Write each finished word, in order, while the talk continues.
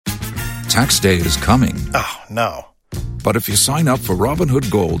Tax day is coming. Oh, no. But if you sign up for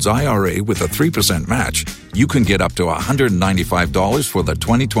Robinhood Gold's IRA with a 3% match, you can get up to $195 for the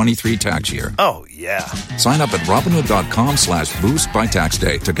 2023 tax year. Oh, yeah. Sign up at Robinhood.com/boost by tax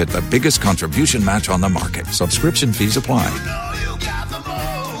day to get the biggest contribution match on the market. Subscription fees apply.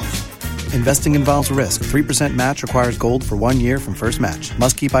 Investing involves risk. 3% match requires gold for 1 year from first match.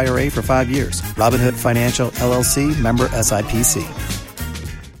 Must keep IRA for 5 years. Robinhood Financial, LLC, member SIPC.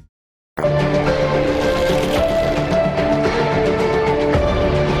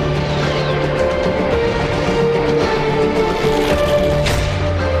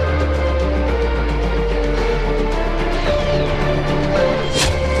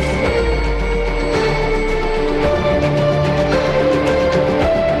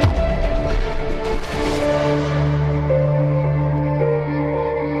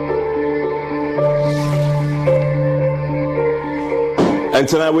 And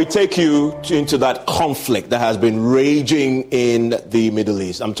tonight we take you into that conflict that has been raging in the Middle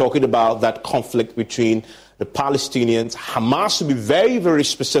East. I'm talking about that conflict between the Palestinians, Hamas to be very, very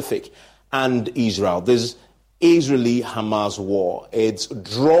specific, and Israel. This Israel-Hamas War. It's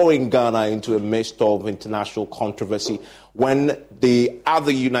drawing Ghana into a midst of international controversy. When the other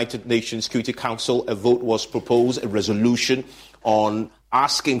United Nations Security Council, a vote was proposed, a resolution on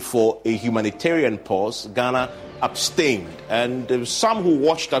asking for a humanitarian pause, Ghana abstained. And there were some who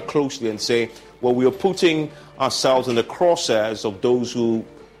watched that closely and say, well, we are putting ourselves in the crosshairs of those who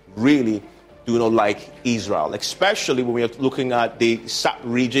really do not like Israel, especially when we are looking at the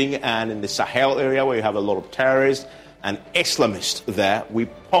region and in the Sahel area where you have a lot of terrorists and Islamists there. We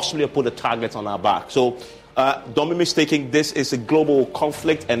possibly have put a target on our back. So don't be mistaken, this is a global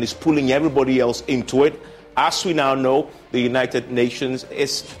conflict and it's pulling everybody else into it. As we now know, the United Nations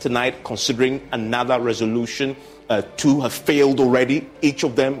is tonight considering another resolution. Two have failed already. Each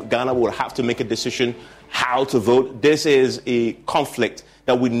of them, Ghana will have to make a decision how to vote. This is a conflict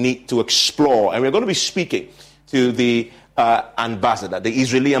that we need to explore. And we're going to be speaking to the ambassador, the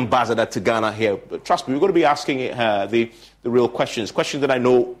Israeli ambassador to Ghana here. But trust me, we're going to be asking her the real questions that I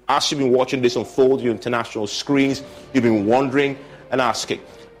know, as you've been watching this unfold, your international screens, you've been wondering and asking.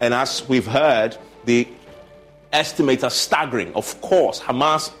 And as we've heard, the estimates are staggering. Of course,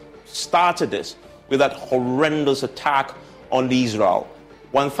 Hamas started this with that horrendous attack on Israel.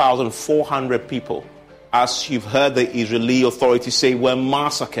 1,400 people, as you've heard the Israeli authorities say, were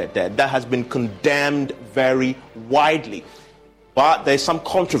massacred there. That has been condemned very widely. But there's some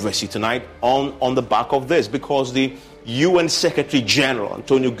controversy tonight on the back of this, because the UN Secretary General,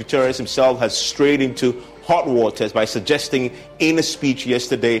 Antonio Guterres himself, has strayed into hot waters by suggesting in a speech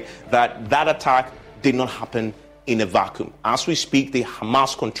yesterday that that attack did not happen in a vacuum. As we speak, the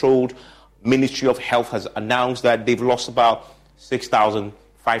Hamas-controlled Ministry of Health has announced that they've lost about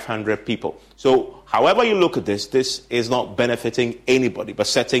 6,500 people. So, however you look at this, this is not benefiting anybody, but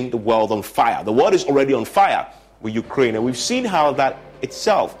setting the world on fire. The world is already on fire with Ukraine, and we've seen how that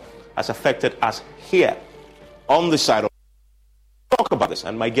itself has affected us here on the side of talk about this.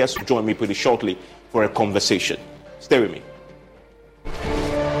 And my guest will join me pretty shortly for a conversation. Stay with me.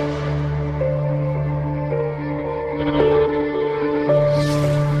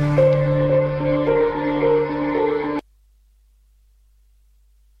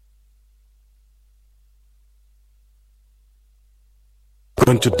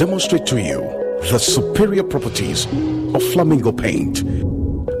 Going to demonstrate to you the superior properties of Flamingo paint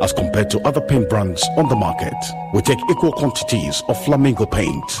as compared to other paint brands on the market. We take equal quantities of Flamingo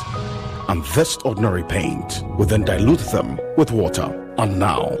paint and this ordinary paint. We then dilute them with water. And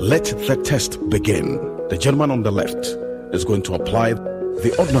now let the test begin. The gentleman on the left is going to apply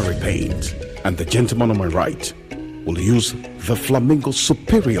the ordinary paint, and the gentleman on my right will use the Flamingo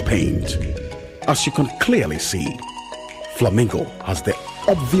superior paint. As you can clearly see, Flamingo has the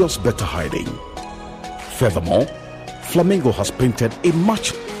obvious better hiding. Furthermore, Flamingo has painted a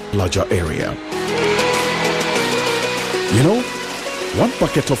much larger area. You know, one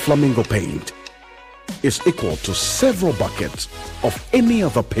bucket of Flamingo paint is equal to several buckets of any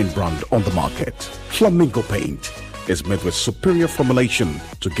other paint brand on the market. Flamingo paint is made with superior formulation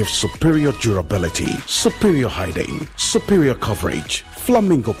to give superior durability, superior hiding, superior coverage.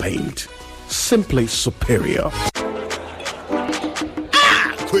 Flamingo paint, simply superior.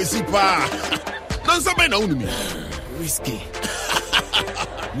 Crazy pa. Don't say no to me. Whiskey.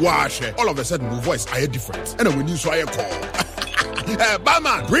 Wash. All of a sudden, my voice I hear different. And when you saw a call.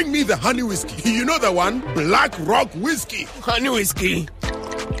 Barman, bring me the honey whiskey. You know the one? Black Rock whiskey. Honey whiskey.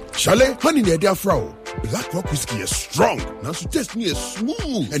 Chalet, honey near their fro. Black Rock whiskey is strong. Now so taste me is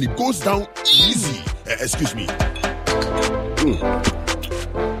smooth and it goes down easy. Excuse me.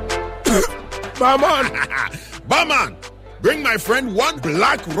 Barman, bring my friend one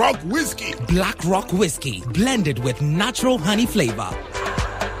Black Rock whiskey. Black Rock whiskey, blended with natural honey flavor.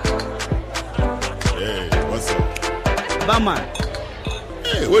 Hey, what's up? Barman.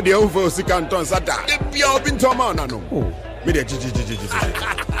 Hey, what the hell for Sikanton Sata?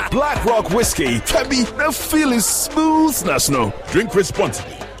 Black Rock whiskey, Tabby, the feel is smooth, no. Drink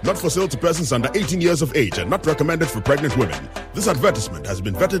responsibly. Not for sale to persons under 18 years of age and not recommended for pregnant women. This advertisement has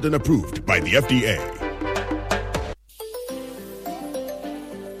been vetted and approved by the FDA.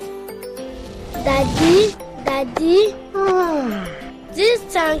 Daddy, this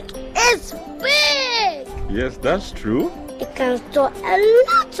tank is big. Yes, that's true. It can store a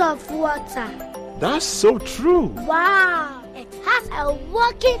lot of water. That's so true. Wow, it has a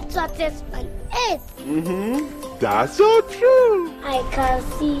working tortoise on it. That's so true. I can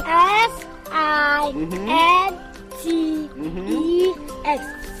see Sintex.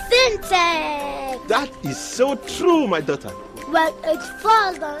 Sintex. That is so true, my daughter. When it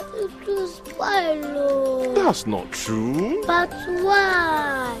falls down, it will spoil. That's not true. But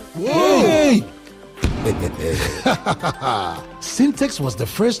why? Hey! Sintex was the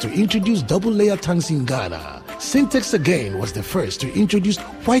first to introduce double-layer tanks in Ghana. Sintex again was the first to introduce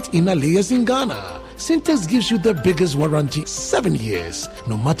white inner layers in Ghana. Sintex gives you the biggest warranty, 7 years.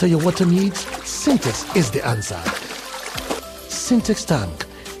 No matter your water needs, Sintex is the answer. Sintex tank.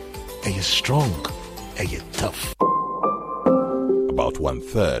 Are you strong? Are you tough? About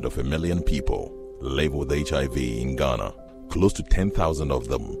 1/3 of a million people live with HIV in Ghana. Close to 10,000 of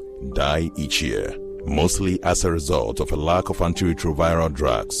them die each year, mostly as a result of a lack of antiretroviral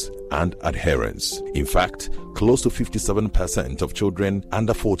drugs and adherence. In fact, close to 57% of children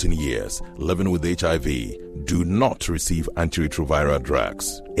under 14 years living with HIV do not receive antiretroviral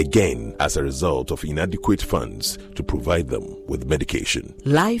drugs, again as a result of inadequate funds to provide them with medication.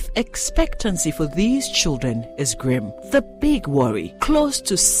 Life expectancy for these children is grim. The big worry, close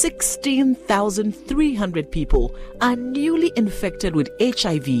to 16,300 people are newly infected with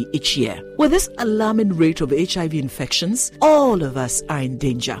HIV each year. With this alarming rate of HIV infections, all of us are in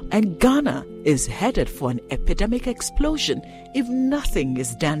danger, and Ghana is headed for an epidemic explosion if nothing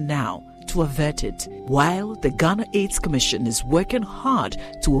is done now to avert it. While the Ghana AIDS Commission is working hard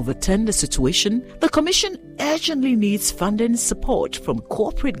to overturn the situation, the Commission urgently needs funding support from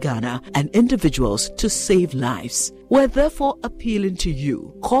corporate Ghana and individuals to save lives. We're therefore appealing to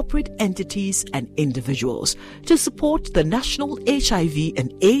you, corporate entities and individuals, to support the National HIV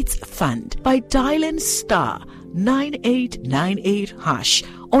and AIDS Fund by dialing *9898#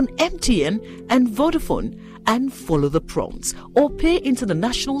 on MTN and Vodafone and follow the prompts, or pay into the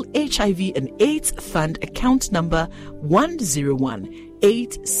National HIV and AIDS Fund account number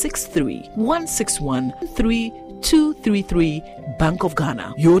 101-863-161-3233 Bank of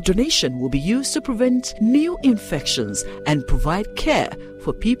Ghana. Your donation will be used to prevent new infections and provide care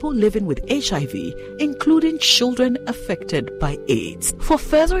for people living with HIV, including children affected by AIDS. For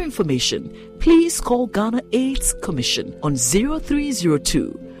further information, please call Ghana AIDS Commission on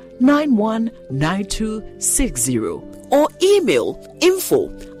 0302 919260 or email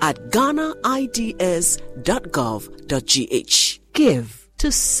info@ghanaids.gov.gh. Give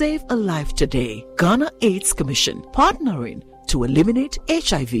to save a life today. Ghana AIDS Commission, partnering to eliminate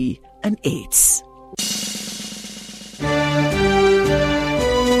HIV and AIDS.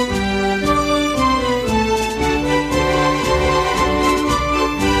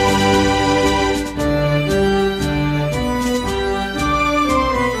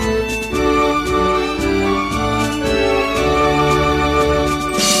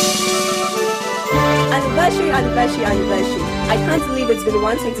 Anniversary. I can't believe it's been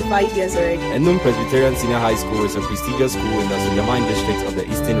 125 years already. Enum Presbyterian Senior High School is a prestigious school in the Suleman district of the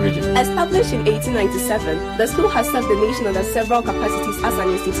Eastern Region. Established in 1897, the school has served the nation under several capacities as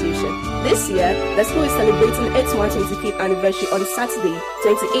an institution. This year, the school is celebrating its 125th anniversary on Saturday,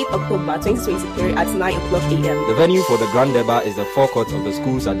 28 October 2023 at 9 o'clock a.m. The venue for the Grand Deba is the forecourt of the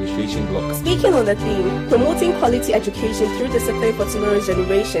school's administration block. Speaking on the theme, promoting quality education through discipline for tomorrow's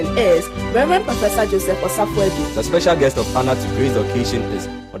generation, is Reverend Professor Joseph Osafuedu. The special guest of honor to grace the occasion is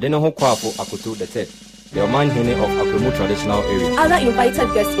Odenoho Kwafo Akoto III, the Oman Hene of Akwemu traditional area. Other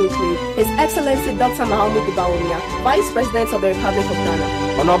invited guests include His Excellency Dr. Mahamudu Bawumia, Vice President of the Republic of Ghana,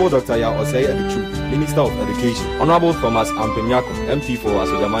 Honorable Dr. Ya Osei Edichu, Minister of Education, Honorable Thomas Ampemyako, MP for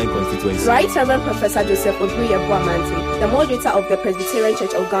Asojaman constituency, Right Reverend Professor Joseph Oduye Buamanti, the moderator of the Presbyterian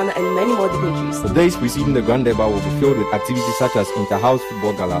Church of Ghana, and many more dignitaries. The days preceding the Grand Deba will be filled with activities such as inter-house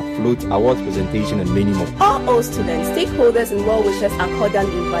football gala, float, awards presentation, and many more. All students, stakeholders, and well-wishers are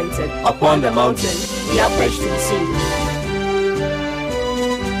cordially invited. Upon the mountain, we are pledged to be seen.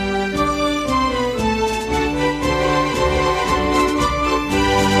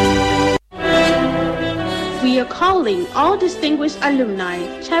 calling all distinguished alumni,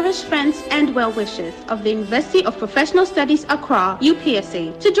 cherished friends, and well-wishers of the University of Professional Studies Accra,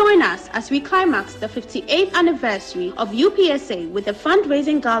 UPSA, to join us as we climax the 58th anniversary of UPSA with a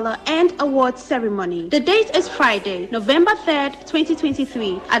fundraising gala and awards ceremony. The date is Friday, November 3rd,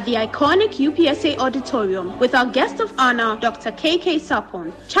 2023, at the iconic UPSA Auditorium with our guest of honor, Dr. KK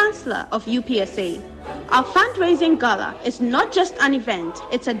Sapon, Chancellor of UPSA. Our fundraising gala is not just an event,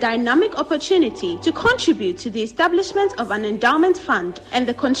 it's a dynamic opportunity to contribute to the establishment of an endowment fund and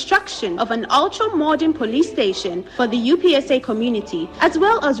the construction of an ultra-modern police station for the UPSA community, as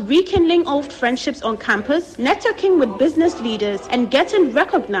well as rekindling old friendships on campus, networking with business leaders, and getting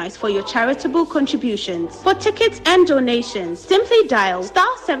recognized for your charitable contributions. For tickets and donations, simply dial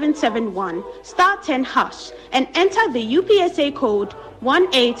 *771 *10# and enter the UPSA code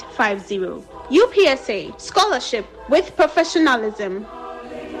 1850. UPSA, scholarship with professionalism.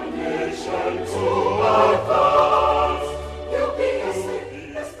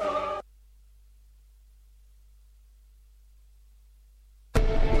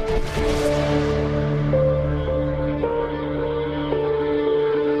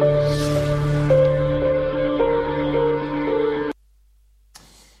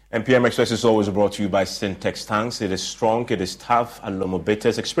 NPM Express is always brought to you by Syntex Tanks. It is strong, it is tough, and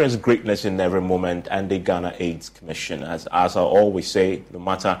Lomobitters experience greatness in every moment, and the Ghana AIDS Commission. As I always say, no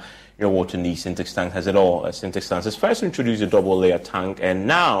matter your water needs, Syntex Tank has it all. Syntex Tanks has first introduced a double-layer tank, and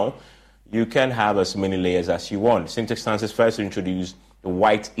now you can have as many layers as you want. Syntex Tanks has first introduced the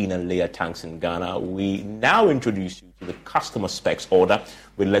white inner layer tanks in Ghana. We now introduce you to the customer specs order.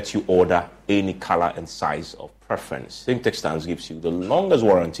 We let you order any color and size of preference. Syntex Tanks gives you the longest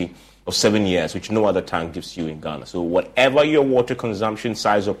warranty of 7 years, which no other tank gives you in Ghana. So whatever your water consumption,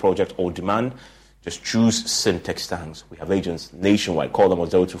 size of project or demand, just choose Syntex Tanks. We have agents nationwide. Call them on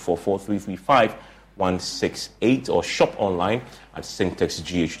 0244-335-168 or shop online at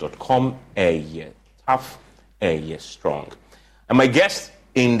syntexgh.com. Air year tough, air year strong. And my guest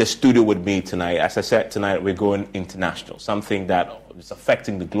in the studio with me tonight, as I said, tonight we're going international. Something that is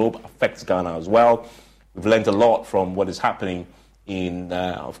affecting the globe, affects Ghana as well. We've learned a lot from what is happening in,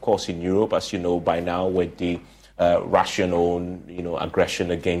 of course, in Europe, as you know by now, with the Russian-owned,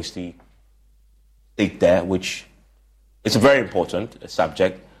 aggression against the state there, which is a very important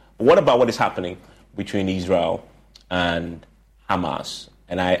subject. But what about what is happening between Israel and Hamas?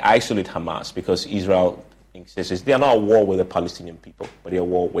 And I isolate Hamas because Israel insists they are not at war with the Palestinian people, but they are at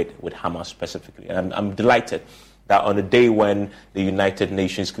war with Hamas specifically. And I'm delighted that on the day when the United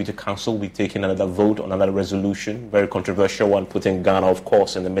Nations Security Council will be taking another vote on another resolution, very controversial one, putting Ghana, of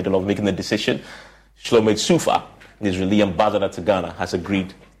course, in the middle of making the decision, Shlomo Sufa, the Israeli ambassador to Ghana, has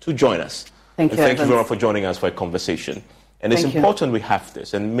agreed to join us. Thank you very much for joining us for a conversation. And it's important we have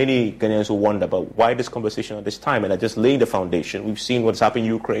this. And many Ghanaians will wonder about why this conversation at this time. And I just laying the foundation. We've seen what's happened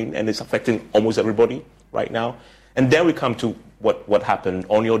in Ukraine, and it's affecting almost everybody right now. And then we come to what happened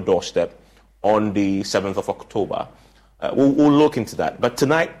on your doorstep on the 7th of October. We'll look into that. But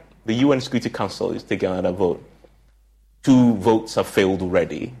tonight, the UN Security Council is taking another vote. 2 votes have failed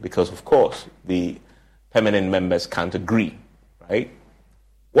already because, of course, the permanent members can't agree, right?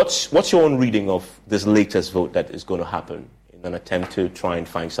 What's your own reading of this latest vote that is going to happen in an attempt to try and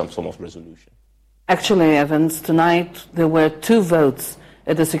find some sort of resolution? Actually, Evans, tonight there were 2 votes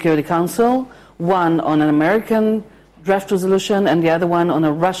at the Security Council, one on an American draft resolution and the other one on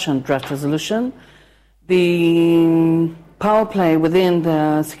a Russian draft resolution. The power play within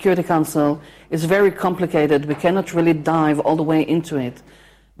the Security Council is very complicated. We cannot really dive all the way into it.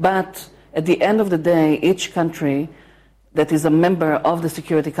 But at the end of the day, each country that is a member of the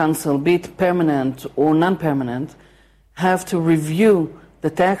Security Council, be it permanent or non-permanent, have to review the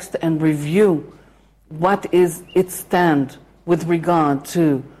text and review what is its stand with regard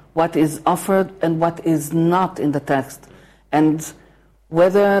to what is offered and what is not in the text, and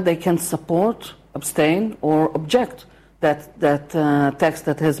whether they can support, abstain, or object that text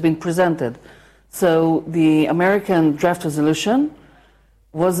that has been presented. So the American draft resolution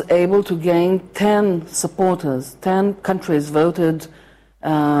was able to gain 10 supporters. 10 countries voted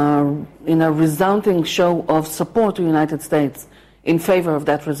in a resounding show of support to the United States in favor of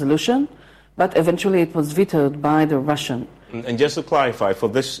that resolution, but eventually it was vetoed by the Russian. And just to clarify, for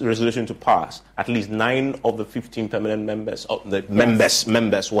this resolution to pass, at least 9 of the 15 permanent members,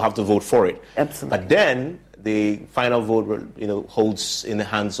 members will have to vote for it. Absolutely. But then the final vote, holds in the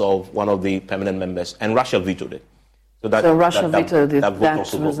hands of one of the permanent members, and Russia vetoed it. So Russia vetoed that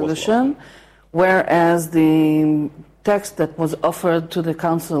resolution, whereas the text that was offered to the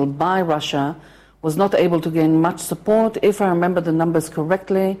Council by Russia was not able to gain much support. If I remember the numbers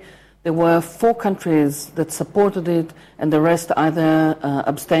correctly, There were 4 countries that supported it, and the rest either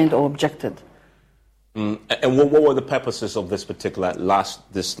abstained or objected. And what were the purposes of this particular last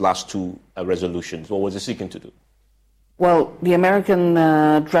 2 resolutions? What was it seeking to do? Well, the American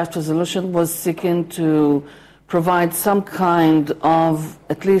draft resolution was seeking to provide some kind of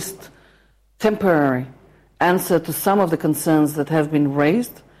at least temporary answer to some of the concerns that have been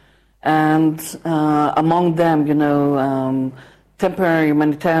raised, and among them, temporary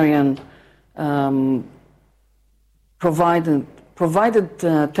humanitarian provided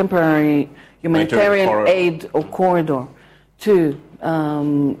temporary humanitarian aid or corridor to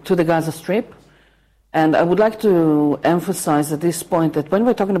the Gaza Strip. And I would like to emphasize at this point that when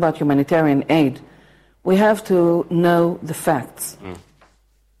we're talking about humanitarian aid, we have to know the facts.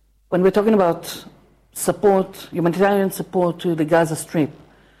 When we're talking about support, humanitarian support to the Gaza Strip,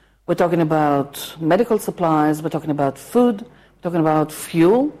 we're talking about medical supplies, we're talking about food, we're talking about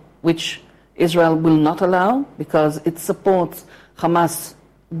fuel, which Israel will not allow because it supports Hamas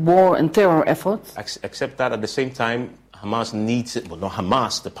war and terror efforts. Except that at the same time, Hamas needs it. Well, not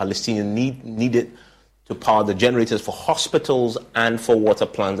Hamas, the Palestinians need it to power the generators for hospitals and for water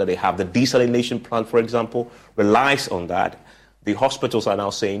plants that they have. The desalination plant, for example, relies on that. The hospitals are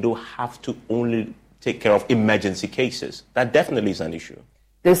now saying don't have to only take care of emergency cases. That definitely is an issue.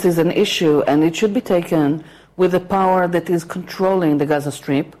 This is an issue, and it should be taken with the power that is controlling the Gaza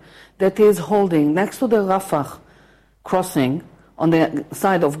Strip, that is holding next to the Rafah crossing on the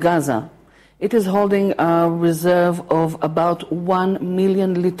side of Gaza. It is holding a reserve of about 1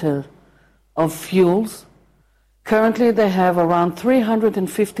 million liters of fuels. Currently, they have around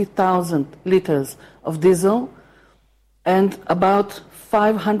 350,000 liters of diesel and about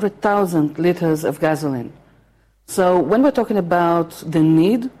 500,000 liters of gasoline. So when we're talking about the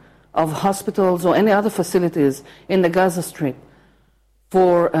need of hospitals or any other facilities in the Gaza Strip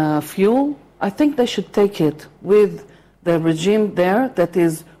for fuel, I think they should take it with the regime there that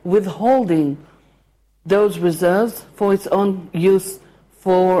is withholding those reserves for its own use,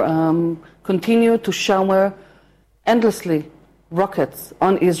 for continue to shower endlessly rockets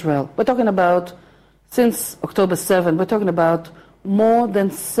on Israel. We're talking about, since October 7, we're talking about more than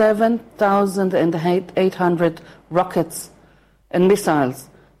 7,800 rockets and missiles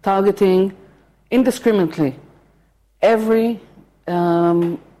targeting indiscriminately every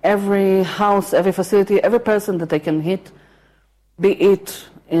house, every facility, every person that they can hit, be it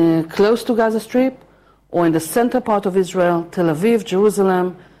close to Gaza Strip or in the center part of Israel, Tel Aviv,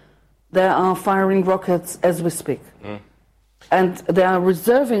 Jerusalem. They are firing rockets as we speak. And they are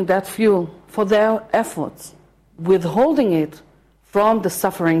reserving that fuel for their efforts, withholding it from the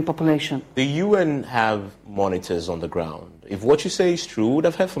suffering population. The UN have monitors on the ground. If what you say is true, we would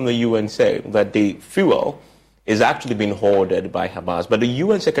have heard from the UN say that the fuel is actually being hoarded by Hamas. But the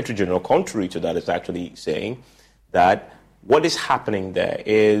UN Secretary General, contrary to that, is actually saying that what is happening there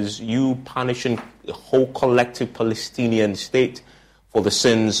is you punishing the whole collective Palestinian state for the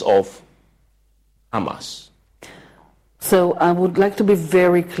sins of Hamas. So I would like to be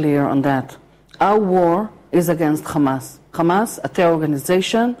very clear on that. Our war is against Hamas. Hamas, a terror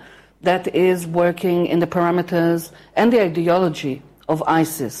organization that is working in the parameters and the ideology of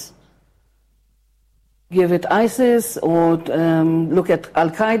ISIS. Give it ISIS or look at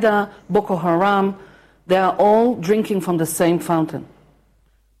Al-Qaeda, Boko Haram. They are all drinking from the same fountain.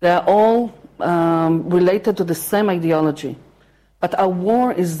 They are all related to the same ideology. But our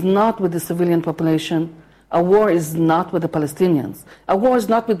war is not with the civilian population. Our war is not with the Palestinians. Our war is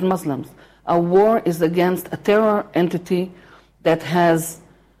not with Muslims. Our war is against a terror entity that has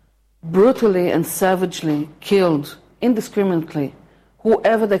brutally and savagely killed indiscriminately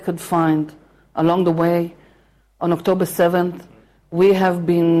whoever they could find along the way. On October 7th, we have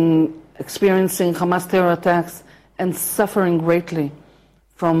been experiencing Hamas terror attacks and suffering greatly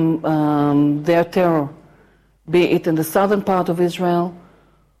from their terror, be it in the southern part of Israel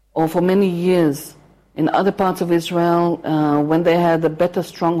or for many years in other parts of Israel. When they had a better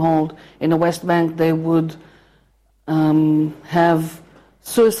stronghold in the West Bank, they would have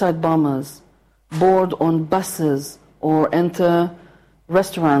suicide bombers board on buses or enter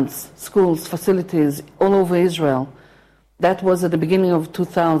restaurants, schools, facilities all over Israel. That was at the beginning of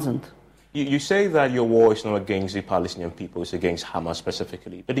 2000. You say that your war is not against the Palestinian people, it's against Hamas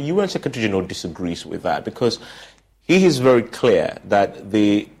specifically. But the UN Secretary General disagrees with that because he is very clear that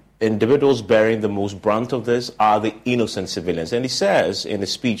the individuals bearing the most brunt of this are the innocent civilians. And he says in a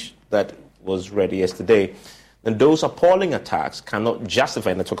speech that was read yesterday that those appalling attacks cannot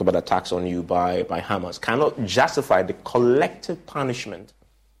justify, and I talk about attacks on you by Hamas, cannot justify the collective punishment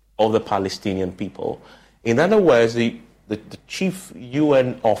of the Palestinian people. In other words, the the chief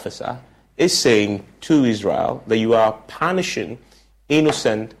UN officer, is saying to Israel that you are punishing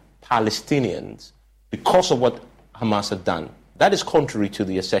innocent Palestinians because of what Hamas had done. That is contrary to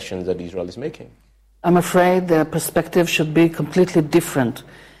the assertions that Israel is making. I'm afraid the perspective should be completely different.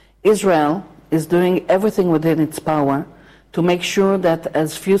 Israel is doing everything within its power to make sure that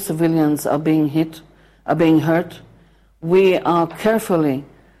as few civilians are being hurt. We are carefully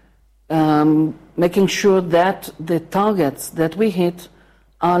making sure that the targets that we hit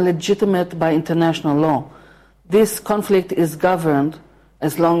are legitimate by international law. This conflict is governed,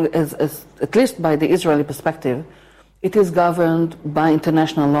 as at least by the Israeli perspective, it is governed by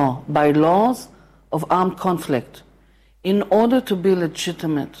international law, by laws of armed conflict. In order to be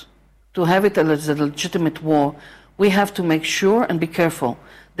legitimate, to have it as a legitimate war, we have to make sure and be careful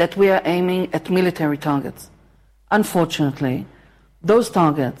that we are aiming at military targets. Unfortunately, those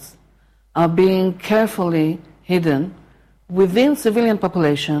targets are being carefully hidden within civilian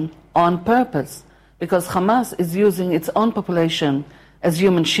population on purpose, because Hamas is using its own population as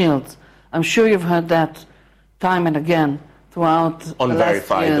human shields. I'm sure you've heard that time and again throughout the last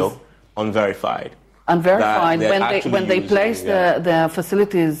years. Though. Unverified. Unverified. When they place their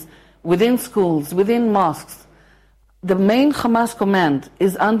facilities within schools, within mosques, the main Hamas command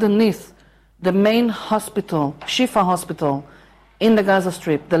is underneath the main hospital, Shifa hospital, in the Gaza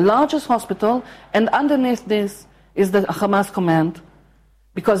Strip, the largest hospital, and underneath this is the Hamas command,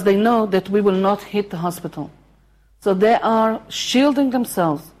 because they know that we will not hit the hospital. So they are shielding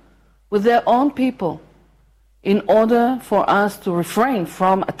themselves with their own people in order for us to refrain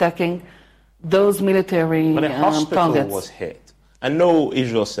from attacking those military But a hospital targets. was hit. I know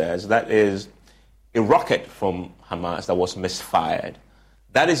Israel says that is a rocket from Hamas that was misfired.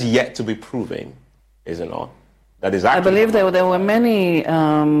 That is yet to be proven, is it not? That is I actually believe there were many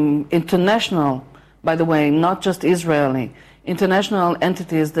international, by the way, not just Israeli, international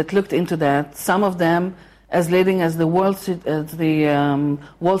entities that looked into that, some of them as leading as the Wall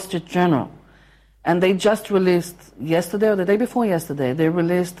Street Journal. And they just released yesterday or the day before yesterday, they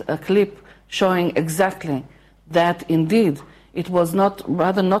released a clip showing exactly that indeed it was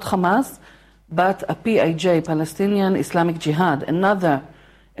rather not Hamas, but a PIJ, Palestinian Islamic Jihad, another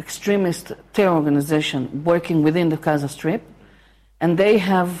extremist terror organization working within the Gaza Strip. And they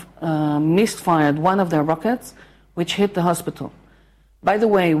have misfired one of their rockets, which hit the hospital. By the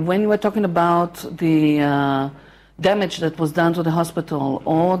way, when you were talking about the damage that was done to the hospital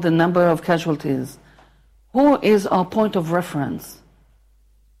or the number of casualties, who is our point of reference?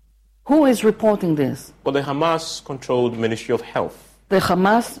 Who is reporting this? Well, the Hamas-controlled Ministry of Health. The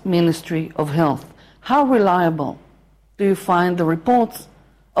Hamas Ministry of Health. How reliable do you find the reports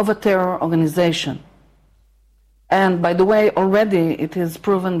of a terror organization? And by the way, already it is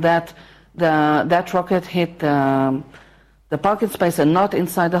proven that that rocket hit the parking space and not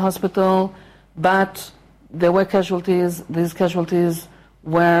inside the hospital, but there were casualties. These casualties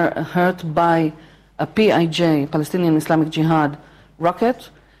were hurt by a PIJ, Palestinian Islamic Jihad rocket,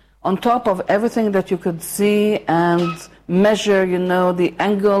 on top of everything that you could see and measure, the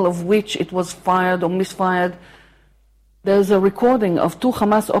angle of which it was fired or misfired. There's a recording of 2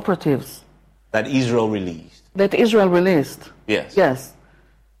 Hamas operatives. That Israel released. Yes. Yes.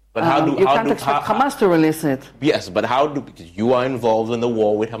 But how do you can't expect Hamas to release it? Yes, but because you are involved in the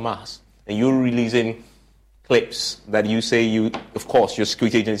war with Hamas, and you're releasing clips that you say of course, your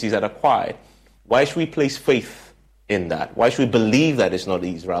security agencies had acquired. Why should we place faith in that? Why should we believe that it's not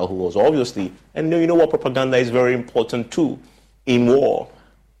Israel who was obviously, and you know what, propaganda is very important too in war.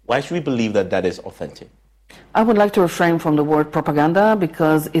 Why should we believe that is authentic? I would like to refrain from the word propaganda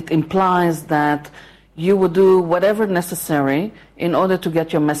because it implies that you would do whatever necessary in order to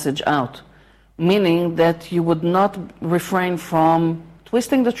get your message out, meaning that you would not refrain from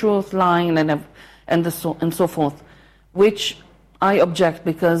twisting the truth, lying, and so forth, which I object,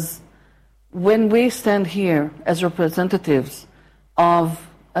 because when we stand here as representatives of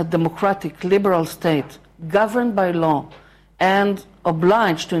a democratic, liberal state governed by law and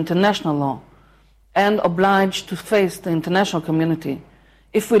obliged to international law and obliged to face the international community,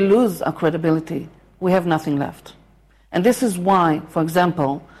 if we lose our credibility, we have nothing left. And this is why, for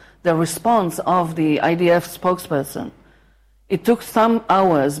example, the response of the IDF spokesperson, it took some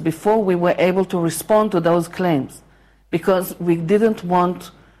hours before we were able to respond to those claims, because we didn't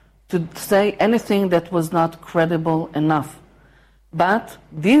want to say anything that was not credible enough. But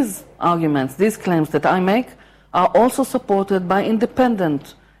these arguments, these claims that I make, are also supported by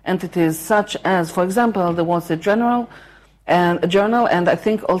independent entities such as, for example, the Wall Street Journal, and I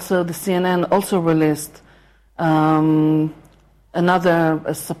think also the CNN also released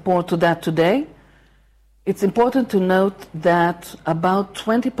another support to that today. It's important to note that about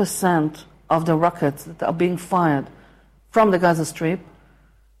 20% of the rockets that are being fired from the Gaza Strip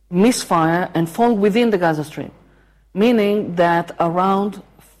misfire and fall within the Gaza Strip, meaning that around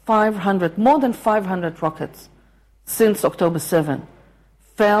 500, more than 500 rockets since October 7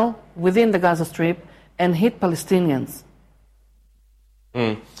 fell within the Gaza Strip and hit Palestinians.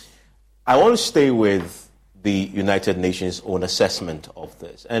 I want to stay with the United Nations' own assessment of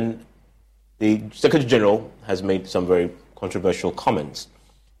this. And the Secretary General has made some very controversial comments.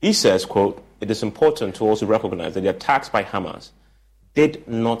 He says, quote, "It is important to also recognize that the attacks by Hamas did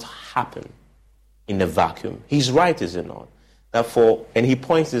not happen in a vacuum." He's right, is it not? Therefore, and he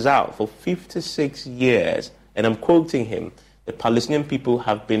points this out, for 56 years, and I'm quoting him, the Palestinian people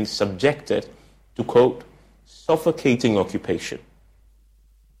have been subjected to, quote, "suffocating occupation."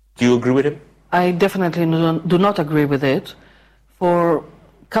 Do you agree with him? I definitely do not agree with it for a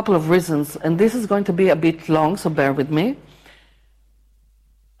couple of reasons, and this is going to be a bit long, so bear with me.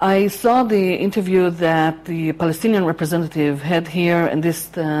 I saw the interview that the Palestinian representative had here in this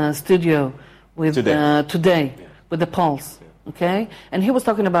studio with today with the Pulse, okay? And he was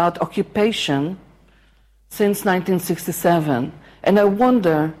talking about occupation since 1967, and I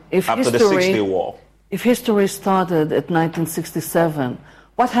wonder if after the Six-Day War, if history started at 1967.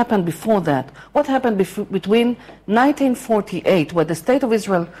 What happened before that? What happened between 1948, where the State of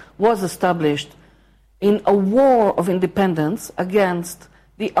Israel was established, in a war of independence against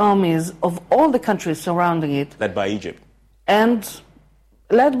the armies of all the countries surrounding it? Led by Egypt. And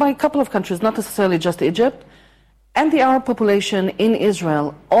led by a couple of countries, not necessarily just Egypt, and the Arab population in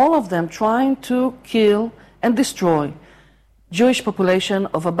Israel, all of them trying to kill and destroy Jewish population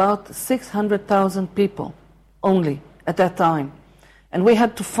of about 600,000 people only at that time. And we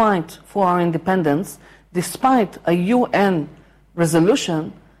had to fight for our independence despite a UN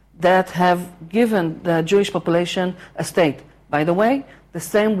resolution that have given the Jewish population a state. By the way, the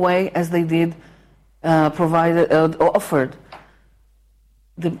same way as they did offered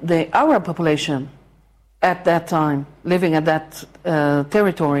the Arab population at that time, living at that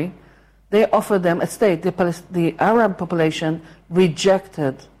territory, they offered them a state. The Arab population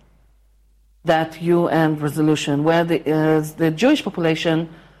rejected that UN resolution, where the Jewish population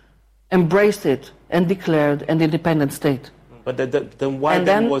embraced it and declared an independent state. But then why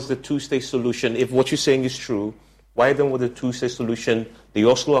then was the two-state solution, if what you're saying is true, why then was the two-state solution, the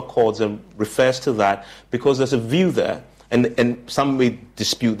Oslo Accords refers to that, because there's a view there, and some may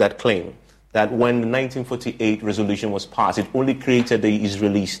dispute that claim, that when the 1948 resolution was passed, it only created the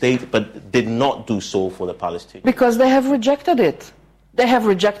Israeli state, but did not do so for the Palestinians. Because they have rejected it. They have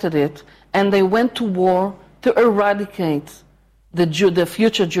rejected it, and they went to war to eradicate the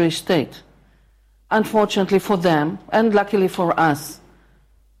future Jewish state. Unfortunately for them, and luckily for us,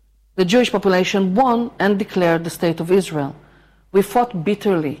 the Jewish population won and declared the State of Israel. We fought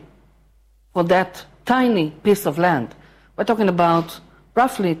bitterly for that tiny piece of land. We're talking about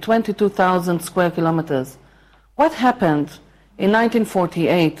roughly 22,000 square kilometers. What happened in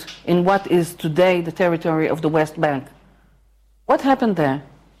 1948 in what is today the territory of the West Bank? What happened there?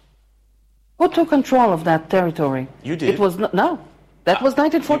 Who took control of that territory? You did. It was no. That was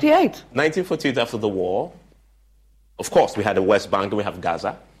 1948. 1948, after the war, of course, we had the West Bank, then we have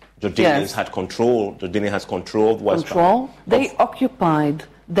Gaza. Jordanians had control. Jordan has controlled West Bank. They occupied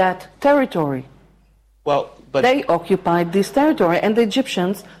that territory. Well, but they occupied this territory, and the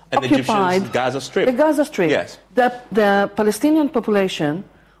Egyptians occupied the Gaza Strip. The Gaza Strip. Yes. The Palestinian population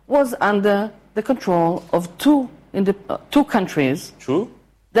was under the control of two countries. True.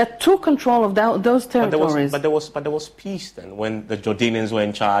 That took control of those territories. But there was peace then, when the Jordanians were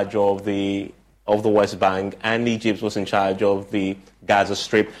in charge of the West Bank and Egypt was in charge of the Gaza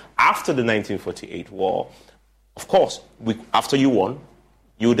Strip after the 1948 war. Of course, after you won,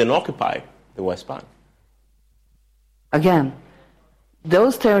 you would then occupy the West Bank. Again,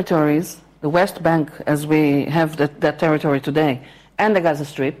 those territories, the West Bank as we have that territory today, and the Gaza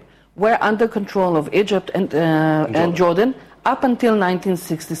Strip, were under control of Egypt and Jordan up until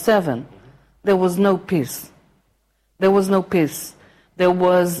 1967. There was no peace. There was no peace. There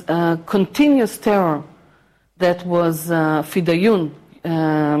was continuous terror that was Fidayun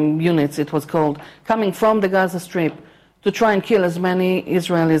units, it was called, coming from the Gaza Strip to try and kill as many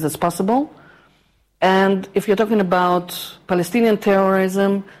Israelis as possible. And if you're talking about Palestinian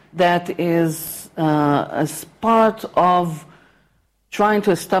terrorism, that is as part of trying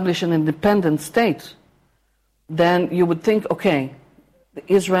to establish an independent state, then you would think, okay,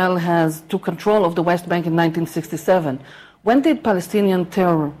 Israel took control of the West Bank in 1967. When did Palestinian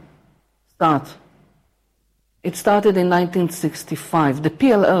terror start? It started in 1965. The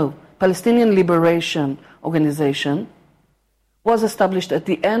PLO, Palestinian Liberation Organization was established at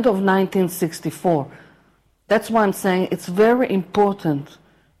the end of 1964. That's why I'm saying it's very important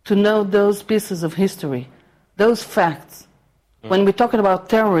to know those pieces of history, those facts. When we're talking about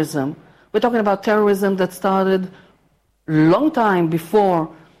terrorism, we're talking about terrorism that started a long time before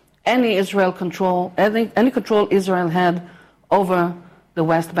any Israel control, any control Israel had over the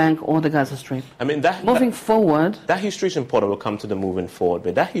West Bank or the Gaza Strip. I mean, moving forward, that history is important. We'll come to the moving forward,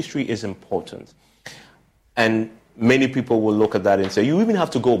 but that history is important. And many people will look at that and say, you even have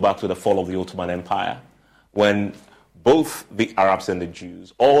to go back to the fall of the Ottoman Empire, when both the Arabs and the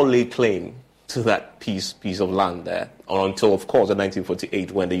Jews all lay claim to that piece of land there, until, of course, in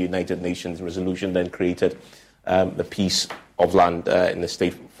 1948, when the United Nations resolution then created the piece of land in the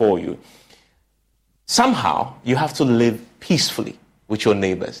state for you. Somehow, you have to live peacefully with your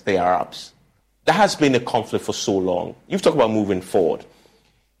neighbors, the Arabs. That has been a conflict for so long. You've talked about moving forward.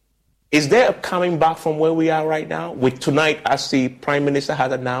 Is there a coming back from where we are right now? With tonight, as the Prime Minister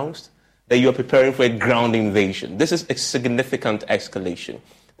has announced, that you are preparing for a ground invasion. This is a significant escalation.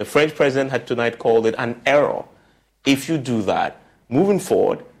 The French president had tonight called it an error. If you do that, moving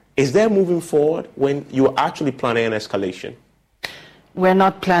forward, is there moving forward when you're actually planning an escalation? We're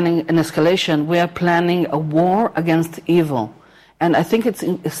not planning an escalation. We are planning a war against evil. And I think it's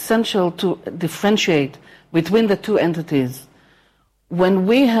essential to differentiate between the two entities. When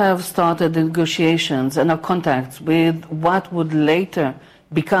we have started the negotiations and our contacts with what would later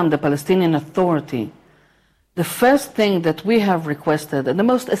become the Palestinian Authority, the first thing that we have requested, and the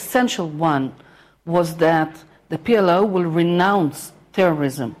most essential one, was that the PLO will renounce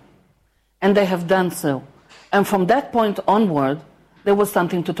terrorism. And they have done so. And from that point onward, there was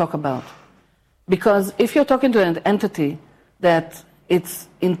something to talk about. Because if you're talking to an entity that its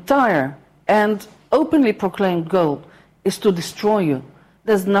entire and openly proclaimed goal is to destroy you,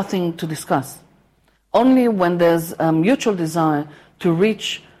 there's nothing to discuss. Only when there's a mutual desire to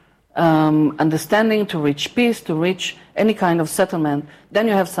reach understanding, to reach peace, to reach any kind of settlement, then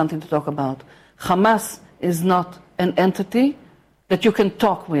you have something to talk about. Hamas is not an entity that you can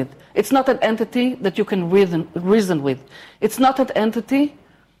talk with. It's not an entity that you can reason with. It's not an entity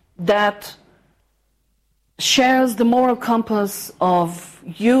that shares the moral compass of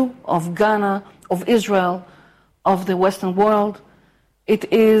you, of Ghana, of Israel, of the Western world.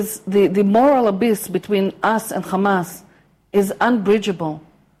 It is the moral abyss between us and Hamas is unbridgeable.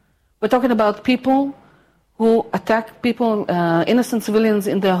 We're talking about people who attack people, innocent civilians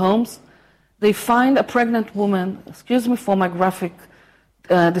in their homes. They find a pregnant woman, excuse me for my graphic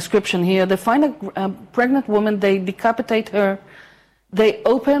description here, they find a pregnant woman, they decapitate her, they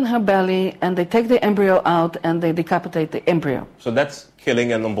open her belly and they take the embryo out and they decapitate the embryo. So that's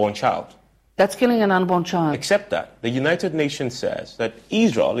killing an unborn child. That's killing an unborn child. Except that the United Nations says that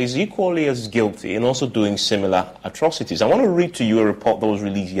Israel is equally as guilty in also doing similar atrocities. I want to read to you a report that was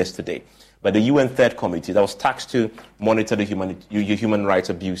released yesterday by the UN Third Committee that was tasked to monitor the human rights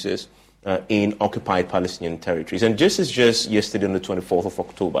abuses in occupied Palestinian territories. And this is just yesterday on the 24th of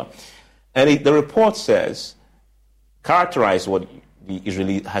October. And the report says, characterized what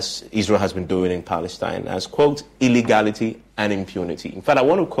Israel has been doing in Palestine as, quote, illegality and impunity. In fact, I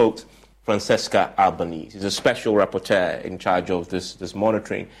want to quote Francesca Albanese. He's a special rapporteur in charge of this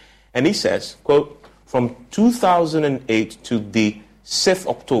monitoring. And he says, quote, from 2008 to the 6th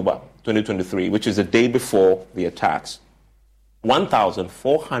October 2023, which is the day before the attacks,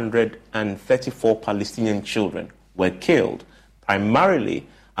 1,434 Palestinian children were killed, primarily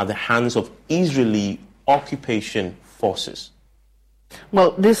at the hands of Israeli occupation forces.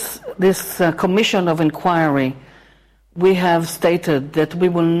 Well, this commission of inquiry, we have stated that we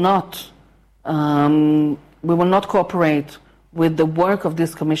will not cooperate with the work of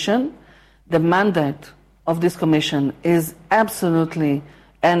this commission. The mandate of this commission is absolutely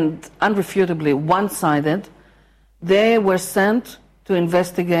and unrefutably one-sided. They were sent to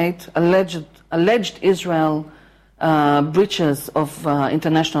investigate alleged Israel breaches of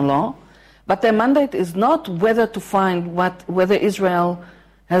international law, but their mandate is not whether to find whether Israel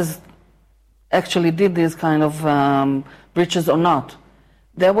has actually did these kind of breaches or not.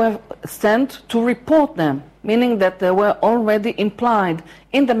 They were sent to report them, meaning that they were already implied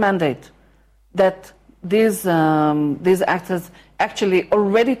in the mandate that these acts has actually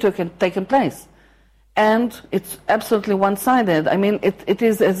already taken place. And it's absolutely one-sided. I mean, it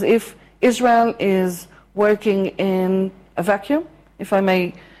is as if Israel is working in a vacuum, if I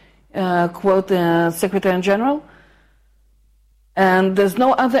may quote the Secretary General, and there's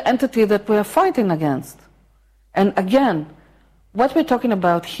no other entity that we're fighting against. And again, what we're talking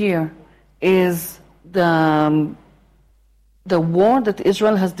about here is the the war that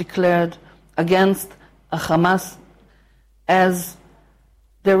Israel has declared against Hamas as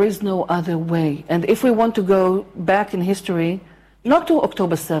there is no other way. And if we want to go back in history, not to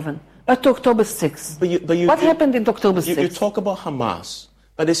October 7, but to October 6. What happened in October 6? You talk about Hamas,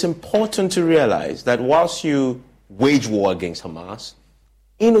 but it's important to realize that whilst you wage war against Hamas,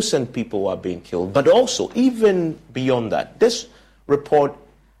 innocent people are being killed. But also, even beyond that, this report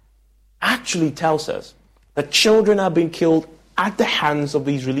actually tells us that children are being killed at the hands of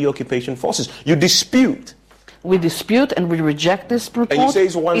the Israeli occupation forces. You dispute. We dispute and we reject this report and you say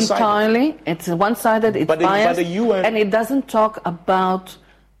it's one-sided. Entirely. It's one-sided, it's biased, the UN... and it doesn't talk about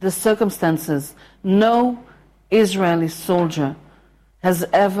the circumstances. No Israeli soldier has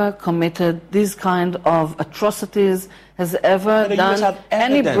ever committed these kind of atrocities, has ever done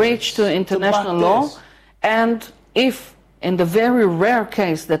any breach to international law. And if, in the very rare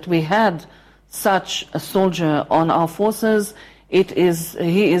case that we had such a soldier on our forces, he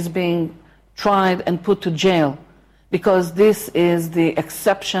is being tried and put to jail, because this is the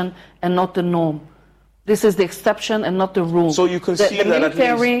exception and not the norm. This is the exception and not the rule. So you can see that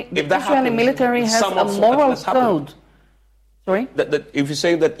military, at least, if the Israeli military has a moral code. Sorry? That if you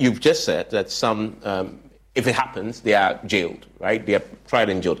say that you've just said that some, if it happens, they are jailed, right? They are tried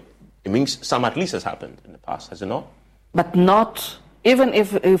and jailed. It means some at least has happened in the past, has it not? But not, even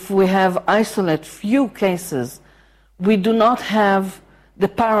if we have isolate few cases, we do not have the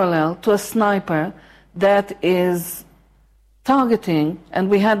parallel to a sniper that is targeting,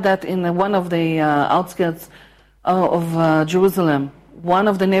 and we had that in one of the outskirts of Jerusalem, one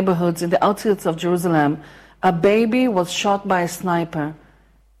of the neighborhoods in the outskirts of Jerusalem. A baby was shot by a sniper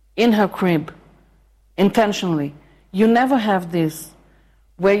in her crib, intentionally. You never have this,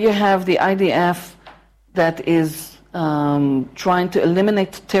 where you have the IDF that is trying to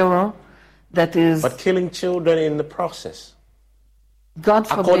eliminate terror, that is... But killing children in the process. God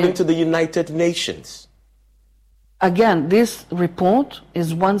forbid. According to the United Nations. Again, this report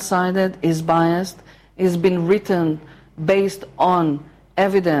is one-sided, is biased, is been written based on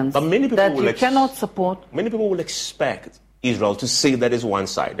evidence that you cannot support. Many people will expect Israel to say that is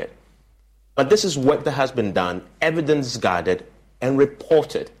one-sided. But this is work that has been done, evidence-guarded, and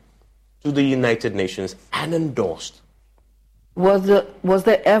reported to the United Nations and endorsed. Was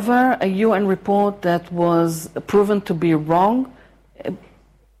there ever a UN report that was proven to be wrong,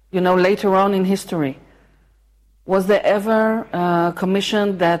 later on in history? Was there ever a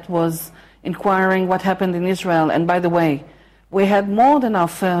commission that was inquiring what happened in Israel? And by the way, we had more than our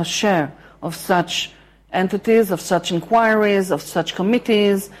fair share of such entities, of such inquiries, of such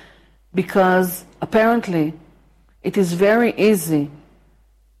committees, because apparently it is very easy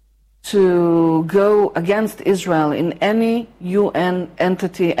to go against Israel in any UN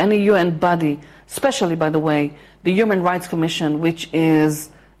entity, any UN body, especially, by the way, the Human Rights Commission, which is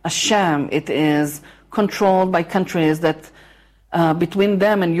a sham. It is controlled by countries that, between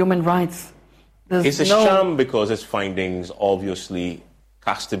them and human rights, it's a sham because its findings obviously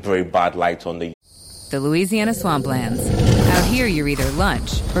cast a very bad light on the Louisiana swamplands. Out here, you're either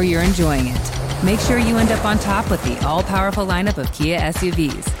lunch or you're enjoying it. Make sure you end up on top with the all-powerful lineup of Kia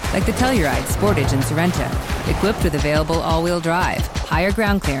SUVs, like the Telluride, Sportage, and Sorento, equipped with available all-wheel drive, higher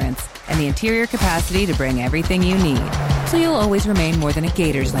ground clearance, and the interior capacity to bring everything you need, so you'll always remain more than a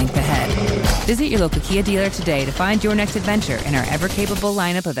gator's length ahead. Visit your local Kia dealer today to find your next adventure in our ever-capable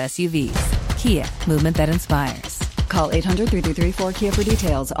lineup of SUVs. Kia, movement that inspires. Call 800-3334-KIA for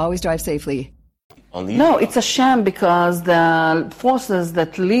details. Always drive safely. No, it's a sham, because the forces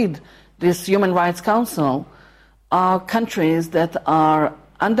that lead this Human Rights Council are countries that are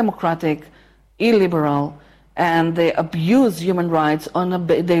undemocratic, illiberal, and they abuse human rights on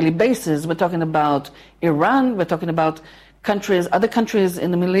a daily basis. We're talking about Iran, we're talking about other countries in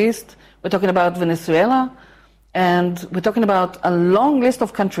the Middle East, we're talking about Venezuela, and we're talking about a long list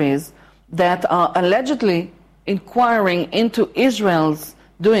of countries that are allegedly inquiring into Israel's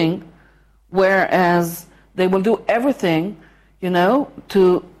doing, whereas they will do everything,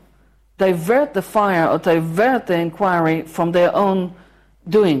 to divert the fire or divert the inquiry from their own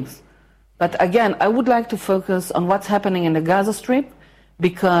doings. But again, I would like to focus on what's happening in the Gaza Strip,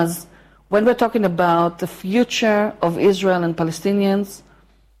 because when we're talking about the future of Israel and Palestinians,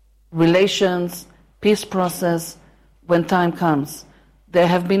 relations, peace process, when time comes, there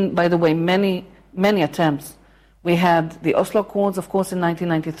have been, by the way, many, many attempts. We had the Oslo Accords, of course, in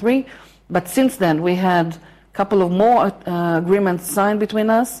 1993, but since then we had a couple of more agreements signed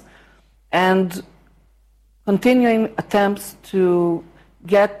between us, and continuing attempts to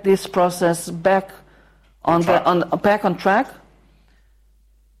get this process back on track.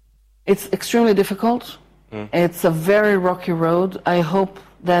 It's extremely difficult. It's a very rocky road. I hope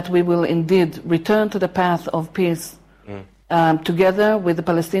that we will indeed return to the path of peace together with the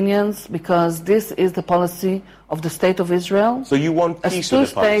Palestinians, because this is the policy of the State of Israel. So you want peace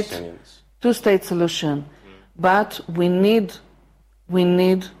with the Palestinians? Two-state solution. But we need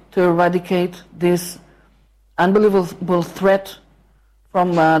to eradicate this unbelievable threat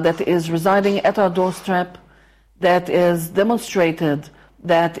from that is residing at our doorstep, that is demonstrated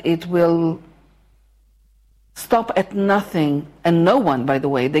that it will stop at nothing, and no one, by the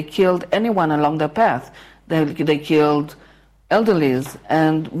way. They killed anyone along their path. They killed elderlies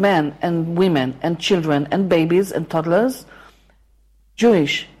and men and women and children and babies and toddlers,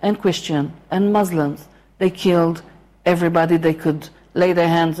 Jewish and Christian and Muslims. They killed everybody they could lay their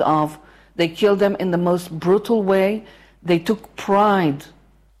hands on. They killed them in the most brutal way. They took pride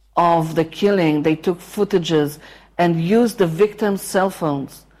of the killing. They took footages and used the victims' cell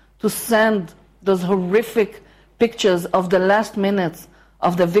phones to send those horrific pictures of the last minutes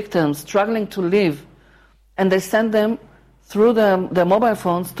of the victims struggling to live. And they sent them through their mobile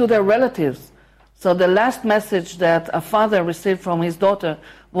phones to their relatives. So the last message that a father received from his daughter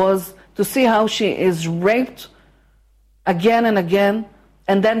was to see how she is raped again and again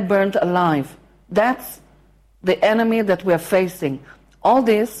and then burned alive. That's the enemy that we are facing. All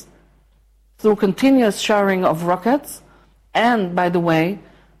this through continuous showering of rockets, and, by the way,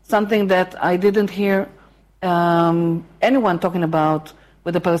 something that I didn't hear anyone talking about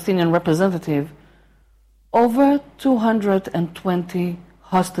with the Palestinian representative, over 220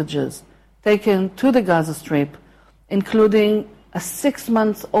 hostages taken to the Gaza Strip, including a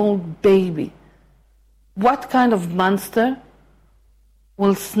 6-month-old baby. What kind of monster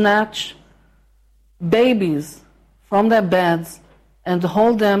will snatch babies from their beds and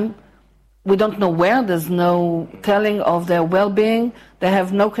hold them? We don't know where. There's no telling of their well-being. They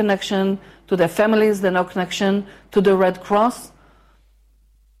have no connection to their families. They have no connection to the Red Cross.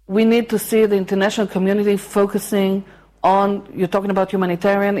 We need to see the international community focusing on, you're talking about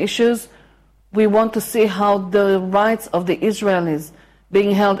humanitarian issues. We want to see how the rights of the Israelis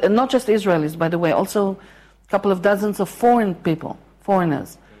being held, and not just Israelis, by the way, also a couple of dozens of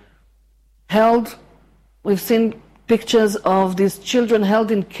foreigners, held. We've seen pictures of these children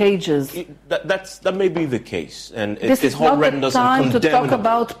held in cages. That may be the case, and this is not the time to talk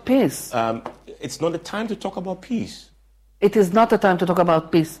about peace. It's not the time to talk about peace. It is not the time to talk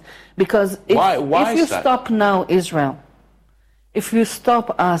about peace, because if you stop now, Israel, if you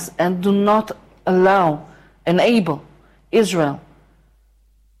stop us and do not enable Israel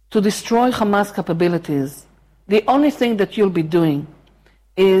to destroy Hamas capabilities, the only thing that you'll be doing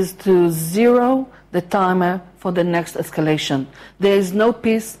is to zero the timer for the next escalation. There is no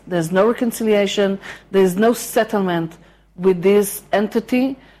peace, there's no reconciliation, there is no settlement with this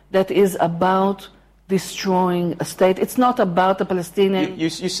entity that is about destroying a state. It's not about the Palestinian You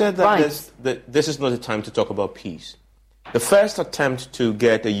said that this is not the time to talk about peace. The first attempt to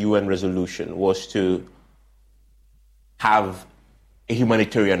get a UN resolution was to have a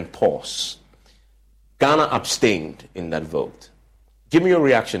humanitarian pause. Ghana abstained in that vote. Give me your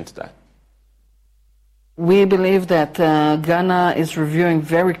reaction to that. We believe that Ghana is reviewing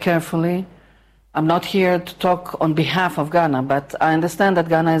very carefully. I'm not here to talk on behalf of Ghana, but I understand that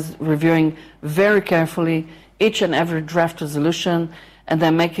Ghana is reviewing very carefully each and every draft resolution, and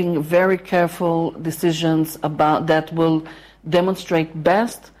they're making very careful decisions about that will demonstrate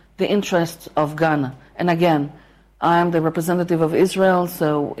best the interests of Ghana. And again, I am the representative of Israel,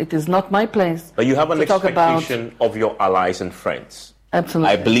 so it is not my place. But you have an expectation of your allies and friends.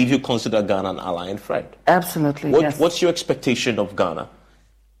 Absolutely. I believe you consider Ghana an ally and friend. Absolutely, yes. What's your expectation of Ghana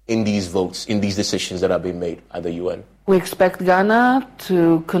in these votes, in these decisions that have been made at the UN? We expect Ghana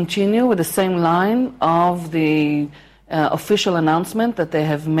to continue with the same line of the official announcement that they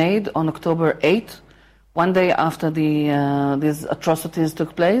have made on October 8th, one day after these atrocities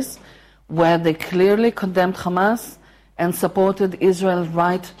took place, where they clearly condemned Hamas and supported Israel's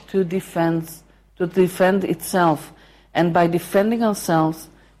right to defend itself. And by defending ourselves,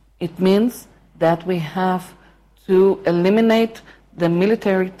 it means that we have to eliminate the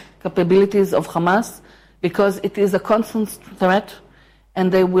military capabilities of Hamas, because it is a constant threat,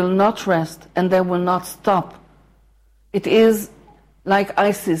 and they will not rest, and they will not stop. It is like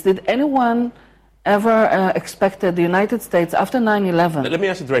ISIS. Did anyone ever expected the United States after 9/11 Let me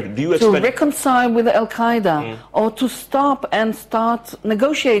ask you directly. Do you to expect reconcile with Al-Qaeda or to stop and start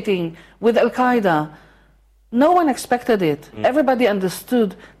negotiating with Al-Qaeda? No one expected it. Everybody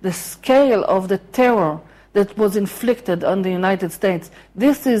understood the scale of the terror that was inflicted on the United States.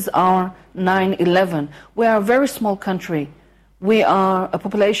 This is our 9/11. We are a very small country. We are a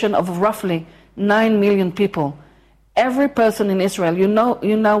population of roughly 9 million people. Every person in Israel, you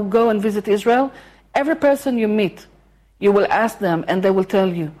now go and visit Israel, every person you meet, you will ask them and they will tell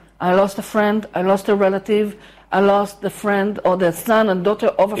you, I lost a friend, I lost a relative, I lost the friend or the son and daughter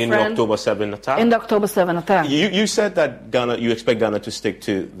of a friend. In the October 7 attack? In the October 7 attack. You said that you expect Ghana to stick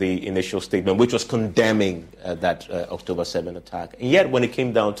to the initial statement, which was condemning that October 7 attack. And yet, when it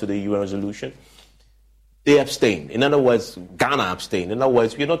came down to the UN resolution, they abstained. In other words, Ghana abstained. In other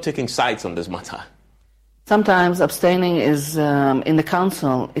words, you're not taking sides on this matter. Sometimes abstaining is in the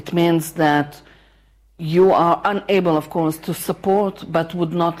council. It means that you are unable, of course, to support, but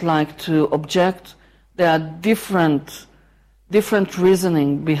would not like to object. There are different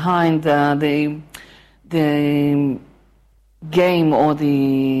reasoning behind the game or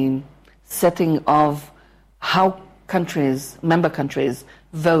the setting of how member countries,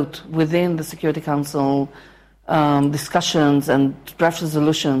 vote within the Security Council discussions and draft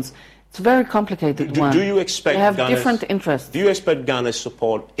resolutions. It's a very complicated one. Do you expect they have different interests. Do you expect Ghana's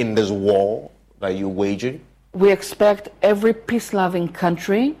support in this war that you're waging? We expect every peace-loving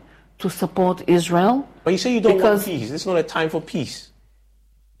country to support Israel. But you say you don't want peace. It's not a time for peace.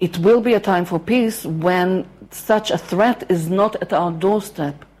 It will be a time for peace when such a threat is not at our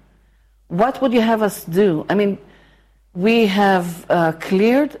doorstep. What would you have us do? I mean, we have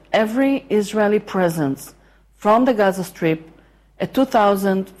cleared every Israeli presence from the Gaza Strip at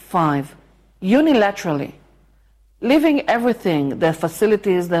 2005, unilaterally, leaving everything, their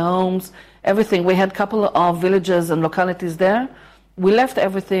facilities, their homes, everything. We had a couple of villages and localities there. We left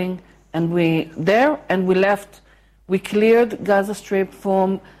everything. And we cleared Gaza Strip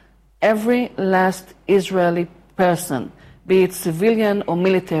from every last Israeli person, be it civilian or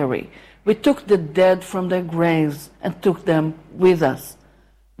military. We took the dead from their graves and took them with us.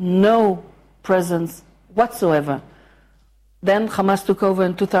 No presence whatsoever. Then Hamas took over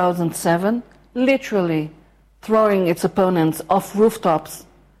in 2007, literally throwing its opponents off rooftops,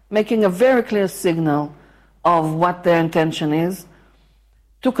 making a very clear signal of what their intention is,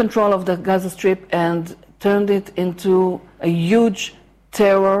 took control of the Gaza Strip and turned it into a huge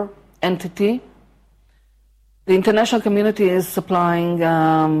terror entity. The international community is supplying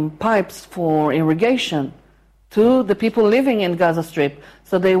pipes for irrigation to the people living in Gaza Strip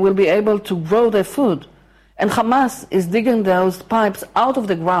so they will be able to grow their food. And Hamas is digging those pipes out of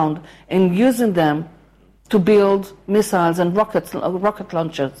the ground and using them to build missiles and rocket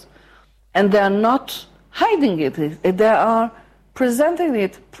launchers. And they are not hiding it. They are presenting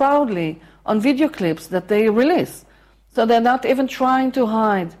it proudly on video clips that they release. So they're not even trying to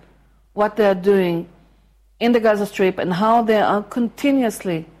hide what they're doing in the Gaza Strip and how they are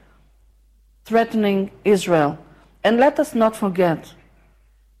continuously threatening Israel. And let us not forget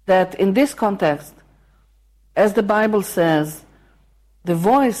that in this context, as the Bible says, the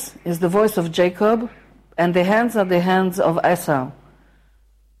voice is the voice of Jacob and the hands are the hands of Esau.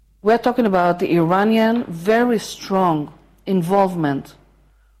 We're talking about the Iranian very strong involvement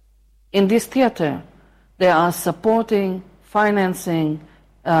in this theater. They are supporting, financing,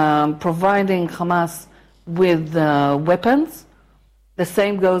 providing Hamas with weapons. The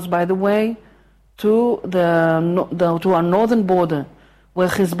same goes, by the way, to our northern border, where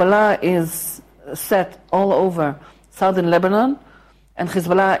Hezbollah is set all over southern Lebanon, and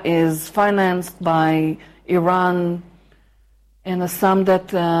Hezbollah is financed by Iran in a sum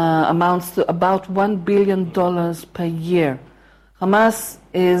that amounts to about $1 billion per year. Hamas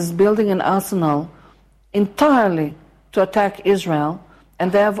is building an arsenal entirely to attack Israel,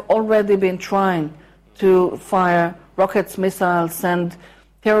 and they have already been trying to fire rockets, missiles, send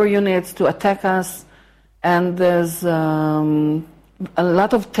terror units to attack us, and there's a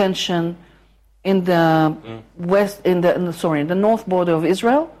lot of tension in the the north border of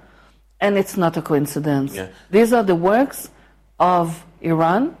Israel, and it's not a coincidence. Yeah. These are the works of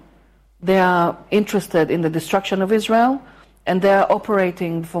Iran. They are interested in the destruction of Israel, and they are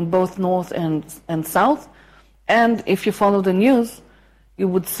operating from both north and south. And if you follow the news, you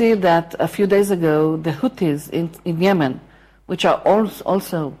would see that a few days ago, the Houthis in Yemen, which are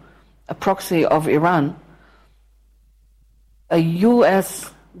also a proxy of Iran, a U.S.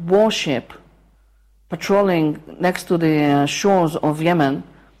 warship patrolling next to the shores of Yemen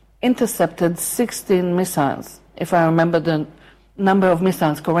intercepted 16 missiles, if I remember the number of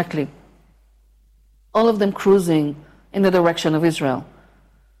missiles correctly, all of them cruising in the direction of Israel.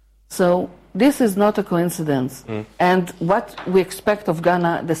 So this is not a coincidence. And what we expect of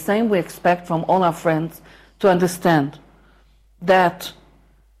Ghana, the same we expect from all our friends, to understand that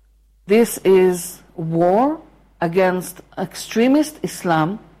this is war against extremist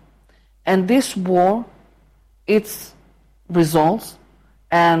Islam, and this war, its results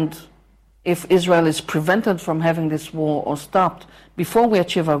and if Israel is prevented from having this war or stopped before we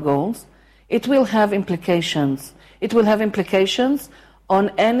achieve our goals, it will have implications. It will have implications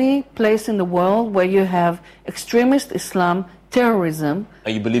on any place in the world where you have extremist Islam, terrorism,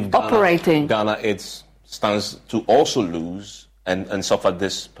 and you believe operating. Ghana stands to also lose and suffer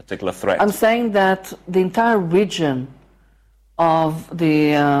this particular threat? I'm saying that the entire region of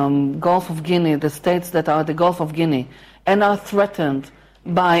the Gulf of Guinea, the states that are the Gulf of Guinea, and are threatened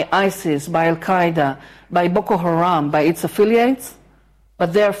by ISIS, by Al-Qaeda, by Boko Haram, by its affiliates,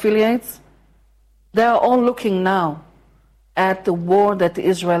 but their affiliates, they are all looking now at the war that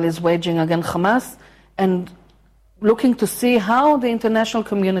Israel is waging against Hamas and looking to see how the international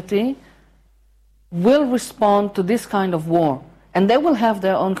community will respond to this kind of war. And they will have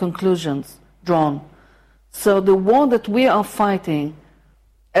their own conclusions drawn. So the war that we are fighting,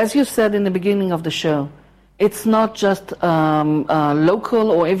 as you said in the beginning of the show, it's not just a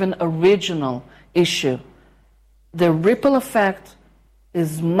local or even a regional issue. The ripple effect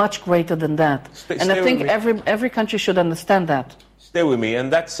is much greater than that. And I think every country should understand that. Stay with me.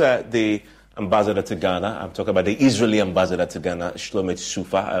 And that's the ambassador to Ghana. I'm talking about the Israeli ambassador to Ghana, Shlomo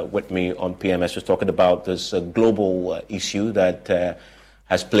Sufa, with me on PMS. We're talking about this global issue that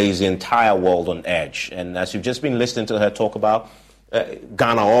has placed the entire world on edge. And as you've just been listening to her talk about,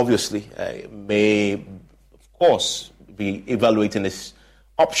 Ghana obviously may, of course, be evaluating its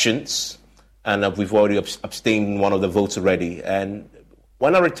options. And we've already abstained one of the votes already. And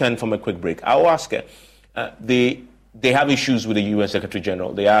when I return from a quick break, I'll ask her, they have issues with the UN Secretary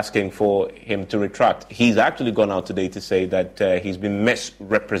General. They're asking for him to retract. He's actually gone out today to say that he's been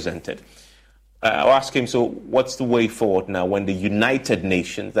misrepresented. I'll ask him, so what's the way forward now when the United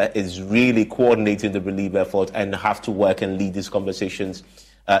Nations that is really coordinating the relief effort and have to work and lead these conversations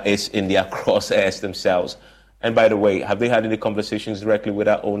is in their crosshairs themselves? And by the way, have they had any conversations directly with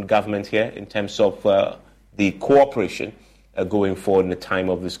our own government here in terms of the cooperation going forward in the time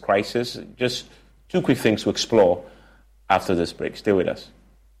of this crisis? Just two quick things to explore after this break. Stay with us.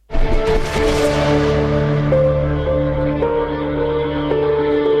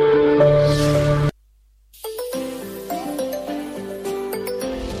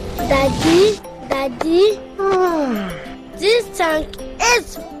 Daddy, this tank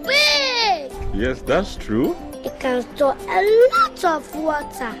is big. Yes, that's true. It can store a lot of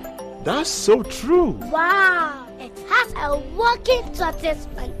water. That's so true. Wow, it has a working tortoise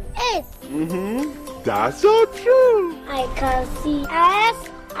on it. That's so true. I can see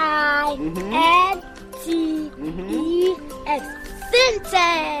S-I-N-T-E-X.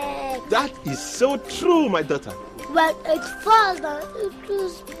 Syntax. That is so true, my daughter. When it falls down, it will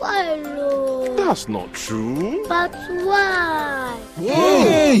spoil. That's not true. But why?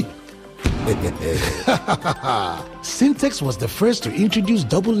 Hey! Syntex was the first to introduce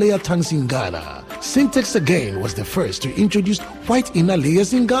double-layer tanks in Ghana. Syntex again was the first to introduce white inner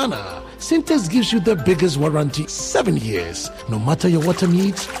layers in Ghana. Syntex gives you the biggest warranty, 7 years. No matter your water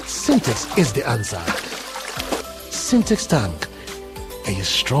needs, Syntex is the answer. Syntex tank. Are you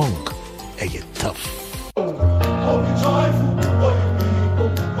strong? Are you tough? Oh, be joyful, oh you people,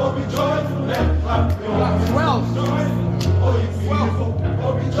 oh be joyful and clap your hands. Oh you people,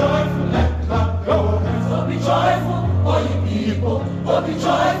 oh be joyful and clap your hands. Oh be joyful, oh you people, oh be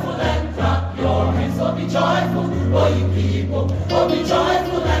joyful and clap your hands. Oh be joyful, oh you people, oh be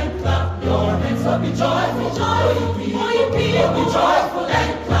joyful and clap your hands. Oh be joyful, oh you people, oh be joyful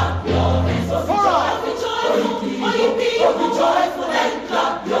and clap your hands. Oh be joyful, oh you people, oh be joyful and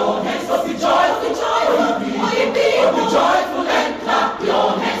clap your hands. Oh be joyful, be joyful and clap your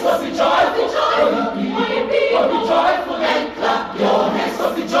hands. Oh, be joyful, be joyful and clap your hands.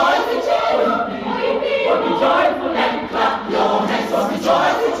 Oh, be joyful, be joyful and clap your hands. Oh, be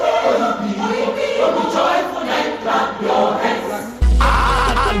joyful, be joyful and clap your hands.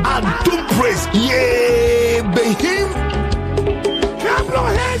 And don't praise, yeah, behim. Clap your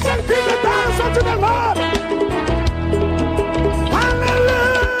hands and give the dance unto the Lord.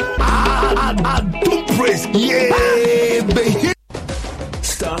 Hallelujah. And don't praise, yeah.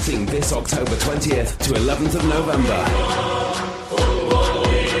 Starting this October 20th to 11th of November,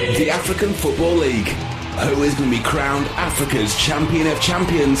 the African Football League. Who is going to be crowned Africa's Champion of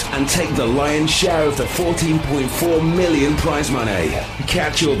Champions and take the lion's share of the 14.4 million prize money?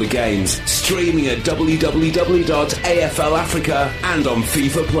 Catch all the games streaming at www.AFL Africa and on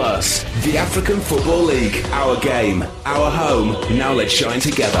FIFA Plus. The African Football League. Our game, our home. Now let's shine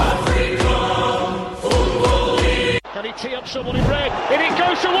together. Can he tee up someone in red? And it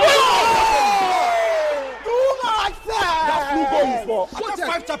goes to one! Do like that! That's who goal for. After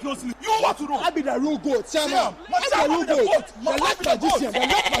 5 Champions League, you want to know? I be the real goat, Chairman. I be the real goat. The left magician, the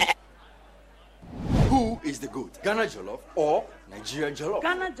left magician. is the goat? Ghana jollof or Nigeria jollof?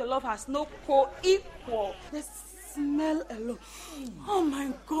 Ghana jollof has no co-equal. The smell alone. Oh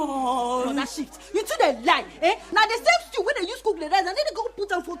my God. No, that shit. You two they lie. Now the same stew when they use cook the rice and then they go put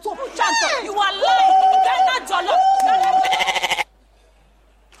them for top. Hey. You are lying. Ghana jollof.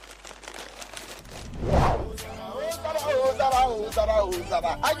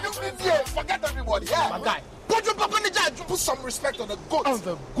 Are you busy? Forget everybody. Yeah. My guy. Put your papa in the jar. Put some respect on the goat. On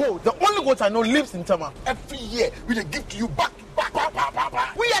the goat. The only goat I know lives in Tama. Every year we dey give to you back.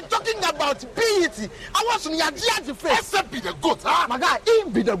 We are talking about BET. I want some Yaji face. Except be the goat. Huh? My guy,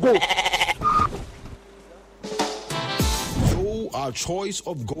 him be the goat. Though our choice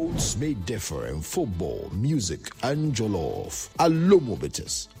of goats may differ in football, music, and jollof, Alomo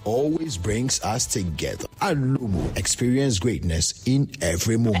Bitters always brings us together. Alomo, experience greatness in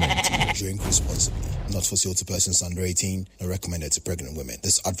every moment. Drink responsibly. Not for sale to persons under 18 and recommended to pregnant women.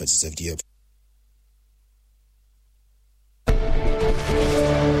 This advert is FDA.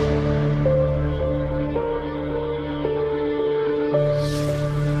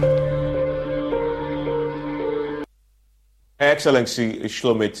 Excellency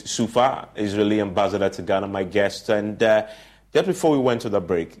Shlomit Sufa, Israeli ambassador to Ghana, my guest. And just before we went to the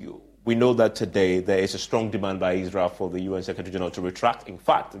break, we know that today there is a strong demand by Israel for the UN Secretary General to retract. In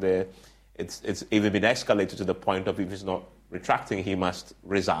fact, it's even been escalated to the point of if he's not retracting, he must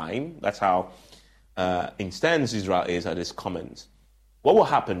resign. That's how intense Israel is at his comments. What will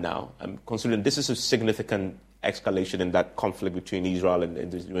happen now, considering this is a significant escalation in that conflict between Israel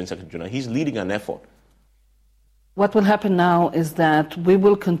and the UN Secretary General? He's leading an effort. What will happen now is that we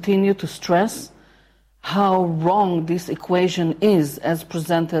will continue to stress how wrong this equation is as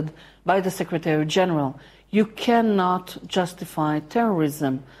presented by the Secretary General. You cannot justify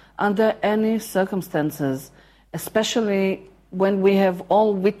terrorism under any circumstances, especially when we have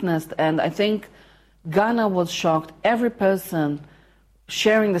all witnessed, and I think Ghana was shocked, every person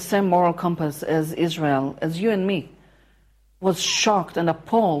sharing the same moral compass as Israel, as you and me, was shocked and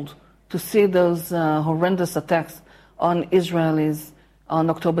appalled to see those horrendous attacks on Israelis on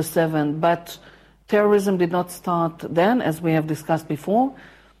October 7. But terrorism did not start then, as we have discussed before.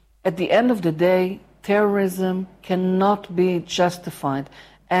 At the end of the day, terrorism cannot be justified.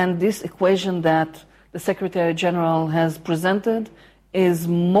 And this equation that the Secretary General has presented is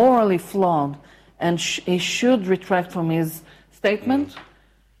morally flawed, and he should retract from his statement.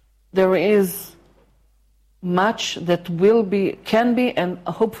 There is much that can be, and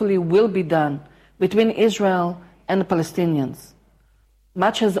hopefully will be done between Israel and the Palestinians.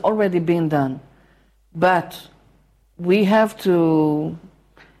 Much has already been done, but we have to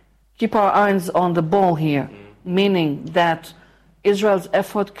keep our eyes on the ball here, meaning that Israel's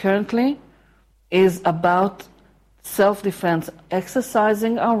effort currently is about self-defense,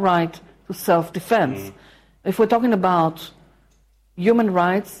 exercising our right to self-defense. If we're talking about human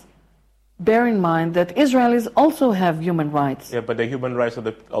rights, bear in mind that Israelis also have human rights. Yeah, but the human rights of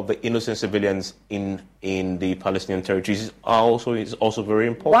the innocent civilians in the Palestinian territories is also very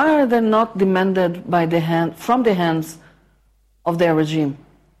important. Why are they not demanded from the hands of their regime?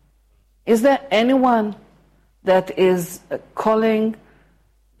 Is there anyone that is calling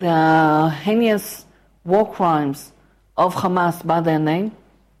the heinous war crimes of Hamas by their name?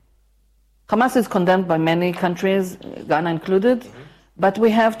 Hamas is condemned by many countries, Ghana included. But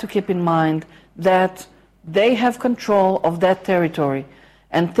we have to keep in mind that they have control of that territory,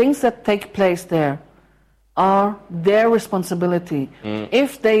 and things that take place there are their responsibility.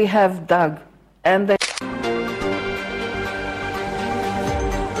 If they have dug and they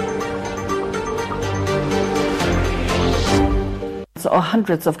or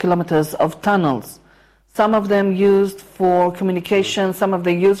hundreds of kilometers of tunnels, some of them used for communication, some of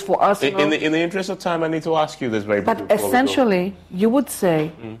them used for arsenal. In the interest of time, I need to ask you this very briefly. But essentially, you would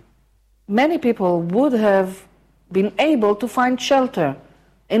say many people would have been able to find shelter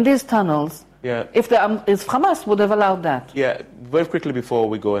in these tunnels if Hamas would have allowed that. Yeah, very quickly before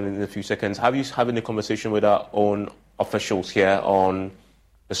we go in a few seconds, have you had any conversation with our own officials here on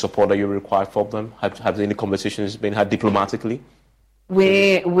the support that you require from them? Have any conversations been had diplomatically?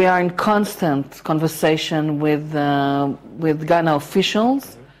 We are in constant conversation with Ghana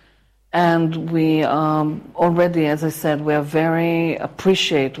officials, and we already, as I said, we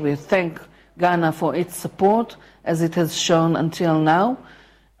thank Ghana for its support as it has shown until now,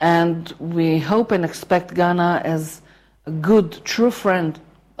 and we hope and expect Ghana as a good, true friend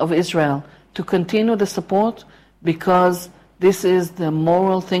of Israel to continue the support, because this is the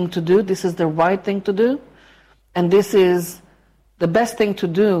moral thing to do, this is the right thing to do, and this is the best thing to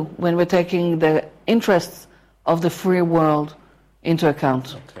do when we're taking the interests of the free world into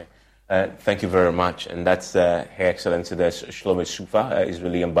account. Okay. Thank you very much. And that's Her Excellency Shlomo Sufa,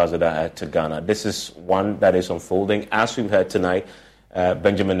 Israeli ambassador to Ghana. This is one that is unfolding. As we've heard tonight,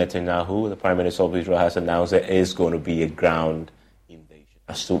 Benjamin Netanyahu, the Prime Minister of Israel, has announced there is going to be a ground invasion.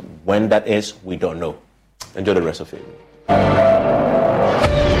 As to when that is, we don't know. Enjoy the rest of it.